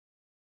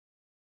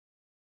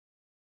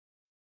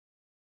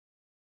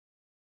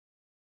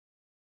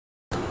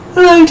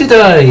Hello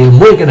today, and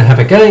we're going to have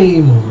a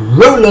game,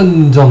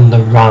 Roland on the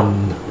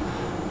Run.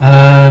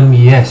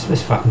 Yes,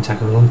 this fucking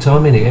taking a long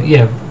time, innit?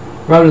 Yeah,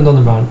 Roland on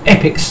the Run,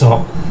 epic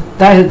sop.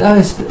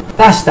 That's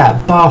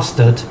that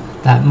bastard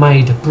that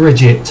made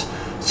Bridget.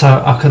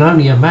 So I can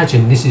only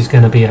imagine this is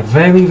going to be a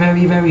very,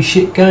 very, very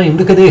shit game.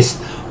 Look at this,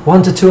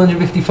 1 to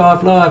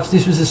 255 lives.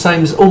 This was the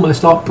same as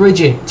almost like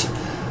Bridget.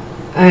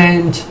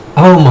 And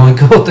oh my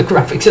god, the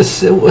graphics are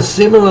still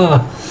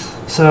similar.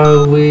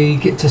 So we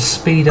get to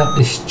speed up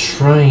this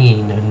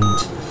train, and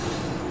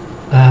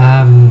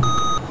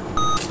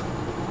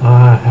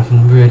I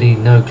haven't really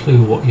no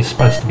clue what you're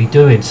supposed to be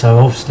doing. So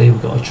obviously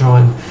we've got to try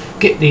and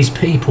get these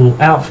people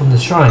out from the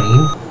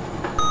train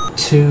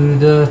to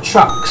the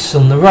trucks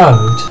on the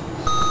road.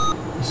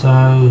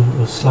 So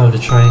we'll slow the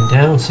train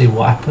down, see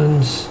what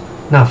happens.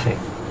 Nothing.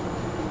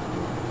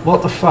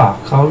 What the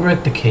fuck? I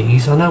read the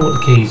keys. I know what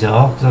the keys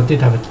are because I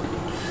did have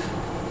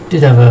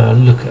a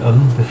look at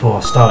them before I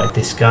started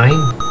this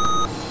game.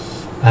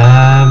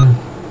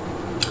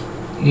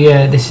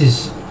 Yeah, this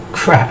is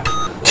crap.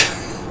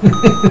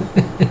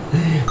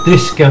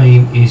 This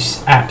game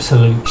is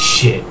absolute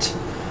shit.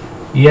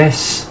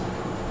 Yes,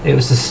 it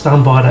was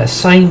done by that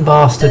same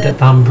bastard that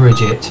done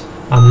Bridget,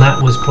 and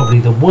that was probably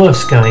the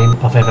worst game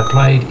I've ever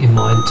played in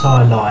my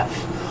entire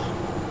life.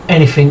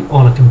 Anything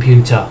on a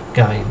computer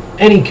game,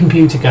 any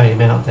computer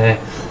game out there,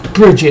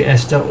 Bridget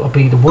has to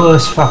be the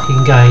worst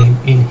fucking game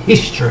in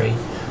history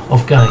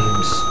of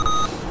games.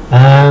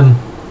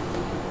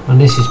 And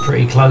this is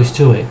pretty close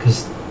to it,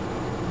 because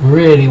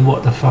really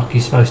what the fuck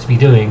you're supposed to be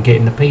doing,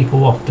 getting the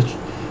people off the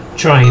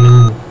train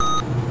and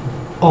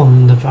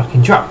on the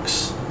fucking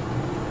trucks,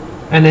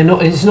 and they're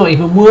not, it's not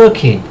even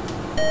working.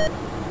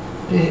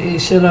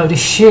 It's a load of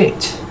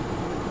shit.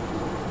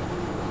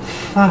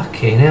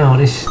 Fucking hell,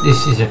 this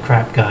is a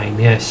crap game,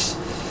 yes.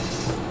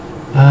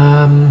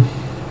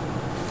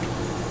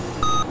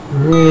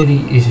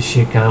 Really is a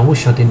shit game. I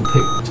wish I didn't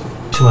pick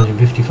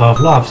 255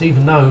 lives,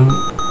 even though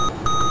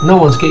no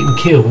one's getting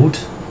killed,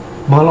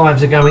 my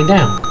lives are going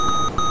down.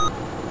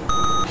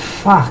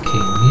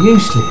 Fucking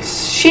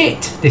useless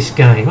shit, this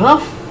game. Oh,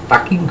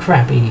 fucking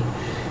crappy.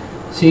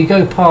 So you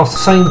go past the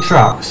same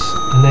trucks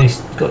and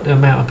they've got the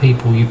amount of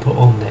people you put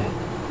on there.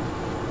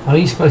 Are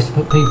you supposed to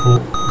put people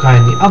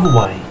going the other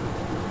way?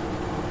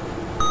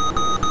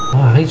 Oh,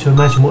 I hate to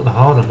imagine what the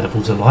harder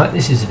levels are like.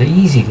 This is the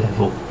easy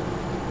level.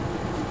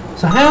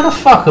 So how the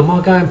fuck am I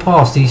going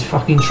past these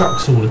fucking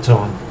trucks all the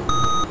time?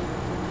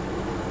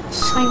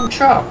 Same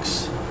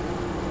trucks.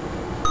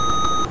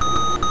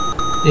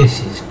 This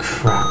is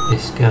crap,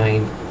 this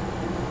game.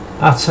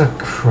 Utter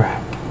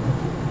crap.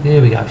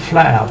 There we go,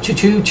 flat out.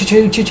 Choo-choo,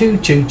 choo-choo, choo-choo,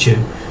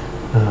 choo-choo.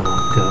 Oh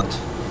my god.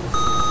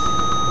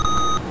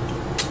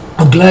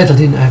 I'm glad I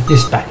didn't have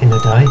this back in the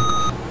day.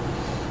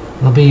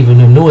 I'd be even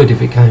annoyed if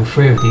it came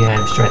free with the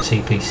Amstrad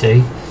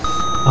CPC.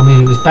 I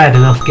mean, it was bad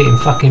enough getting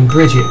fucking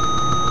Bridget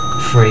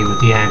free with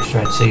the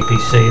Amstrad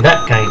CPC.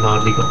 That game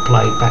hardly got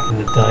played back in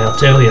the day, I'll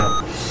tell you.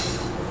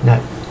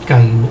 That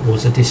game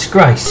was a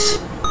disgrace.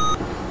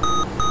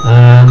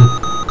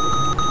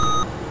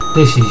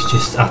 This is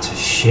just utter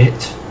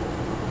shit.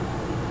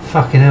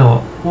 Fucking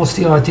hell, what's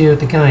the idea of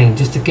the game?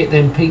 Just to get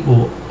them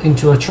people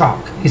into a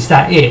truck? Is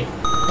that it?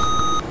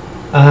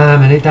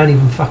 And it don't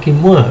even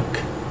fucking work.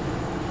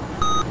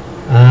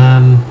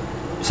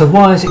 So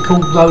why is it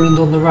called Roland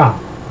on the Run?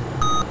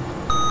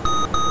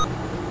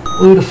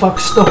 Who the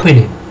fuck's stopping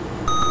him?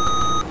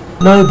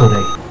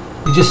 Nobody.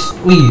 You just,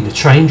 were you the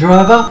train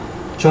driver?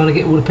 Trying to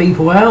get all the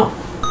people out?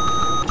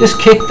 Just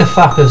kick the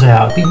fuckers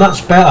out. It'd be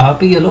much better. It'd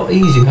be a lot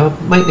easier.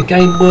 Make the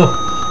game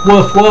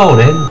worthwhile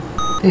then.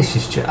 This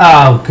is just,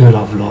 oh good,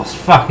 I've lost.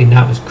 Fucking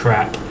that was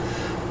crap.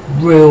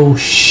 Real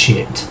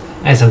shit.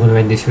 As I'm going to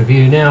end this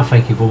review now,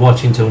 thank you for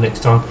watching. Till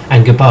next time,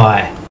 and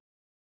goodbye.